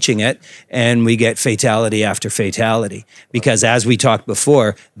start teaching it, and we get fatality after fatality. Because as we talked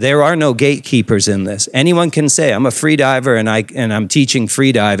before, there are no gatekeepers in this. Anyone can say, I'm a freediver and I'm teaching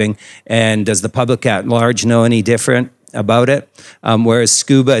freediving, and does the public at large know any different about it? Whereas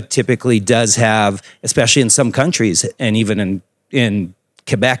scuba typically does have, especially in some countries, and even in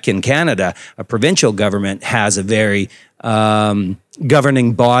Quebec in Canada, a provincial government has a very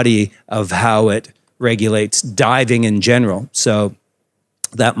governing body of how it regulates diving in general. So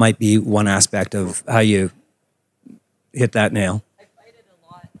that might be one aspect of how you hit that nail.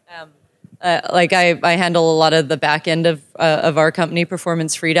 Like I handle a lot of the back end of our company,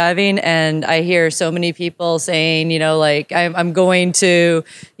 Performance Freediving, and I hear so many people saying, you know, like I'm going to,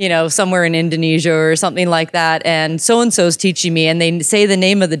 you know, somewhere in Indonesia or something like that, and so-and-so's teaching me, and they say the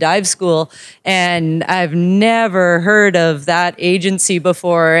name of the dive school, and I've never heard of that agency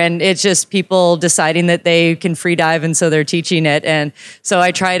before, and it's just people deciding that they can free dive, and so they're teaching it, and so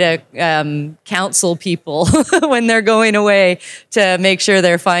I try to counsel people when they're going away to make sure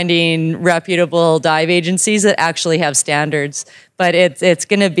they're finding reputable dive agencies that actually have standards. But it's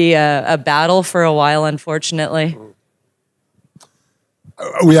going to be a battle for a while, unfortunately.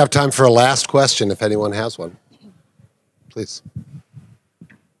 We have time for a last question if anyone has one. Please.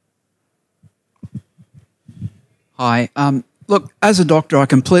 Hi. Look, as a doctor, I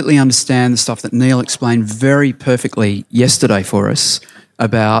completely understand the stuff that Neil explained very perfectly yesterday for us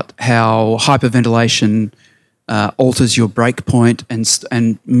about how hyperventilation alters your break point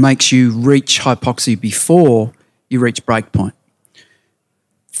and makes you reach hypoxia before you reach break point.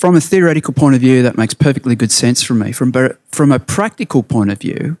 From a theoretical point of view, that makes perfectly good sense for me. From a practical point of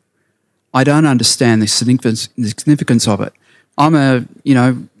view, I don't understand the significance of it. I'm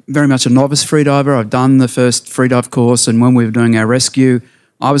very much a novice freediver. I've done the first freedive course, and when we were doing our rescue,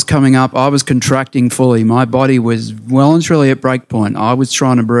 I was coming up, I was contracting fully. My body was well and truly at break point. I was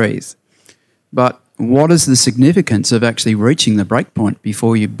trying to breathe. But what is the significance of actually reaching the break point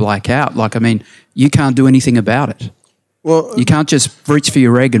before you black out? Like, I mean, you can't do anything about it. Well, you can't just reach for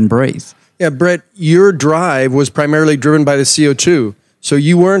your egg and breathe. Yeah, Brett, your drive was primarily driven by the CO2. So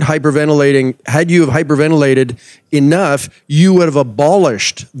you weren't hyperventilating. Had you have hyperventilated enough, you would have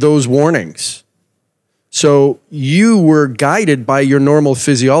abolished those warnings. So you were guided by your normal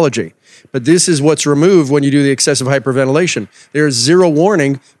physiology. But this is what's removed when you do the excessive hyperventilation. There's zero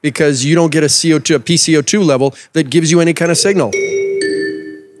warning because you don't get a PCO2 level that gives you any kind of signal.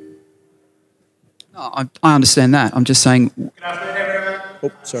 No, I understand that. I'm just saying.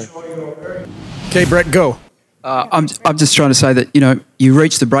 Oh, sorry. Okay, Brett, go. I'm just trying to say that, you know, you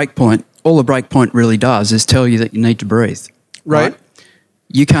reach the break point. All the break point really does is tell you that you need to breathe. Right?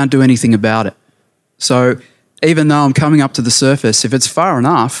 You can't do anything about it. So even though I'm coming up to the surface, if it's far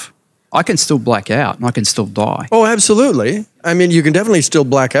enough, I can still black out and I can still die. Oh, absolutely. I mean, you can definitely still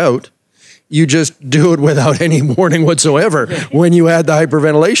black out. You just do it without any warning whatsoever when you add the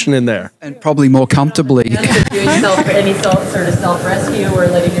hyperventilation in there. And probably more comfortably. Any sort of self-rescue or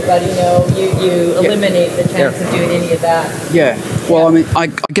letting your body know, you eliminate the chance of doing any of that. Yeah. Well, I mean, I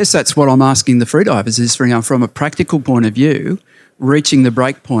guess that's what I'm asking the freedivers is, from a practical point of view, reaching the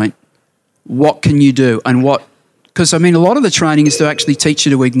break point, what can you do? And what, because I mean, a lot of the training is to actually teach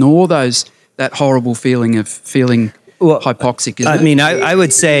you to ignore that horrible feeling of feeling hypoxic, isn't it? I mean, I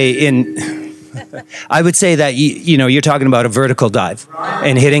would say I would say that you're talking about a vertical dive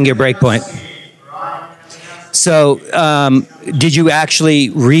and hitting your break point. So, did you actually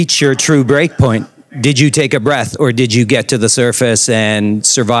reach your true break point? Did you take a breath, or did you get to the surface and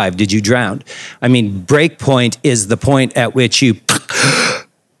survive? Did you drown? I mean, break point is the point at which you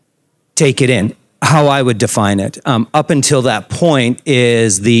take it in. How I would define it. Up until that point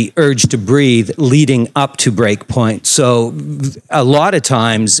is the urge to breathe leading up to break point. So a lot of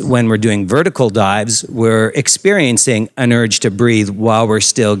times when we're doing vertical dives, we're experiencing an urge to breathe while we're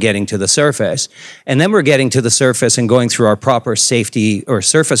still getting to the surface. And then we're getting to the surface and going through our proper safety or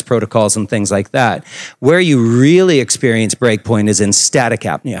surface protocols and things like that. Where you really experience break point is in static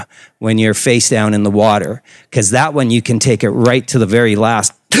apnea, when you're face down in the water, because that one you can take it right to the very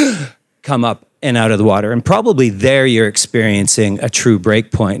last come up and out of the water. And probably there you're experiencing a true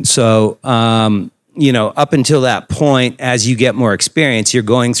break point. So, up until that point, as you get more experience, you're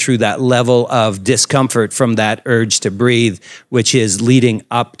going through that level of discomfort from that urge to breathe, which is leading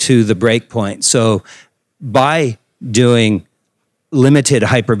up to the break point. So by doing limited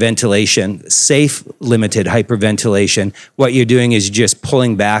hyperventilation, safe limited hyperventilation, what you're doing is just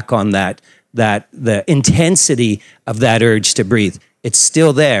pulling back on that that the intensity of that urge to breathe. It's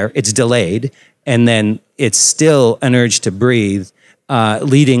still there, it's delayed, and then it's still an urge to breathe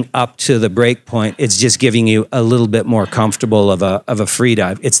leading up to the break point. It's just giving you a little bit more comfortable of a free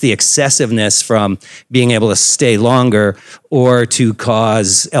dive. It's the excessiveness from being able to stay longer or to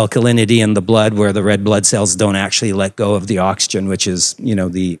cause alkalinity in the blood where the red blood cells don't actually let go of the oxygen, which is, you know,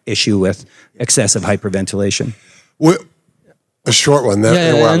 the issue with excessive hyperventilation. A short one.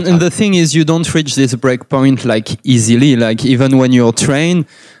 And the thing is, you don't reach this break point like easily. Like even when you're trained,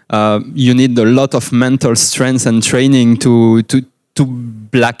 you need a lot of mental strength and training to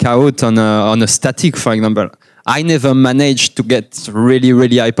black out on a static, for example. I never managed to get really,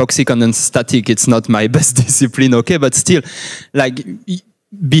 really hypoxic on a static. It's not my best discipline, okay? But still, like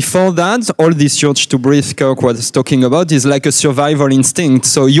before that, all this urge to breathe Kirk was talking about is like a survival instinct.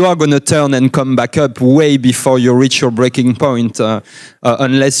 So you are going to turn and come back up way before you reach your breaking point,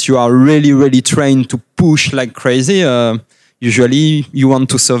 unless you are really, really trained to push like crazy. Usually you want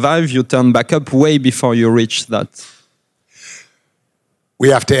to survive, you turn back up way before you reach that. We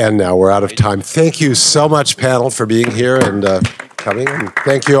have to end now. We're out of time. Thank you so much, panel, for being here and coming. And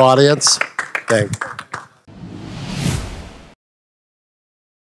thank you, audience. Thanks.